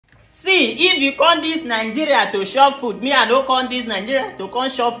See, if you come this Nigeria to shop food, me I don't come this Nigeria to come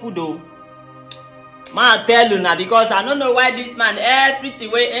shop food though. Man, tell you now, because I don't know why this man everything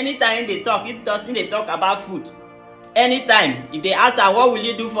way anytime they talk, it doesn't they talk about food. Anytime if they ask her what will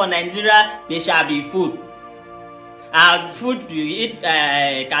you do for Nigeria, there shall be food. Food you eat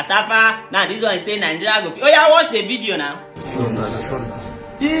cassava. Now this one is saying Nigeria go. Oh yeah, watch the video now.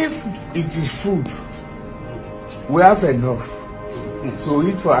 If it is food, we have enough. So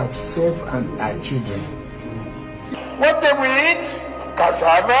eat for ourselves and our children. What do we eat?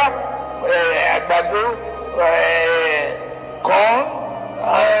 Cassava, àgbàdo, corn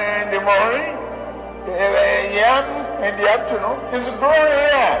in the morning, yam in the afternoon. It's growing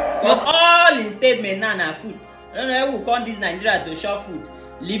here. Because all in statement now na food. I don't know who come this Nigeria to shop food.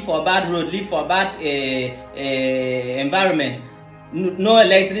 Live for bad road, live for bad environment. No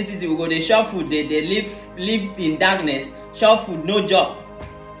electricity, we go they shop food, they live in darkness, shop food, no job.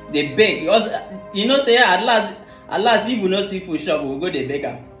 They beg because you know say at last if we no see food shop, we will go they beg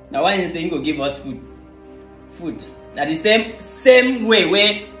am. Now why you saying go give us food? Food. That the same way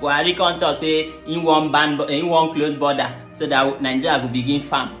where Buhari come to say in one close border so that Nigeria will begin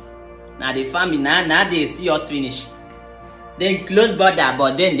farm. Now the farming now they see us finish. Then close border,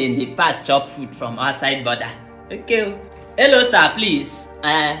 but then they pass chop food from outside border. Okay. Hello sir, please.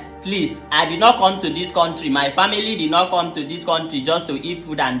 Please, I did not come to this country. My family did not come to this country just to eat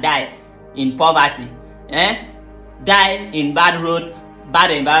food and die in poverty. Die in bad road,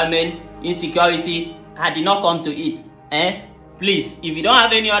 bad environment, insecurity. I did not come to eat. Please, if you don't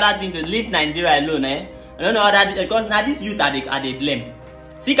have any other thing to leave Nigeria alone, I don't know other because now this youth are they blame.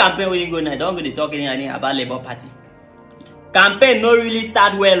 See campaign where you go now, don't go to talk anything about Labour Party. Campaign no really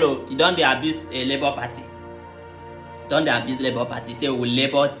start well, oh. You don't abuse a Labour Party. Don't abuse Labour Party. Say we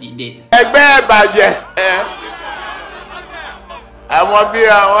Labour till date. Ẹgbẹ́ bàjẹ́. Àwọn bí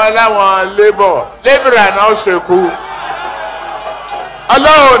àwọn láwọn Labour náà ṣekú.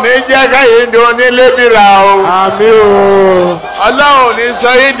 Ọlọ́run ní jẹ́ káyé di oní lébìrà o. Àmín o. Ọlọ́run ní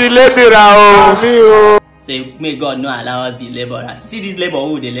sọ yín di lébìrà o. Àmín o. Say may God no allow us be labourers. See this labour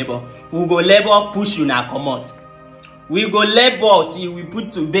who dey labour. We go labour push una comot. We go labour till we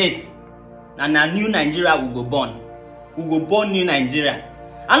put to bed. And a new Nigeria we go born. We go born new Nigeria.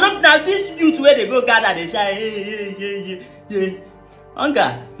 And not now this youth where they go gather they shout hey.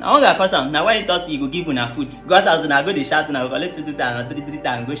 Hunger cause am. Now why you thought you go give una food? Because as una go dey shout una go collect 2 times or 3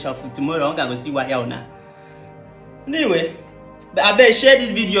 times go shop food. Tomorrow hunger go see why una. Anyway, but I better share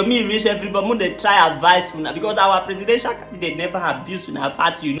this video. Me reach everybody. Mo dey try advise una because our presidential candidate never abuse una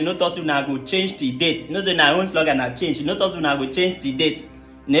party. You know thought una go change the date. You know say na own slogan na change. You know thought una go change the date.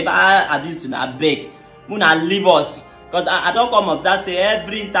 Never abuse una beg. Una leave us. Because I don't come observe say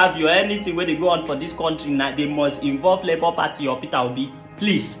every interview or anything where they go on for this country now they must involve Labour Party or Peter Obi.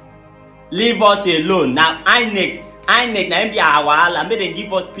 Please leave us alone. Now INEC now be our wahala. May they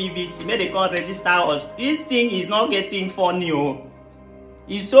give us PVC, may they come register us. This thing is not getting funny. Oh.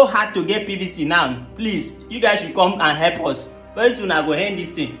 It's so hard to get PVC now. Please, you guys should come and help us. Very soon I go end this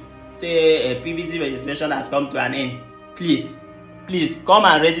thing. Say PVC registration has come to an end. Please come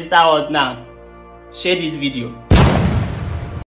and register us now. Share this video.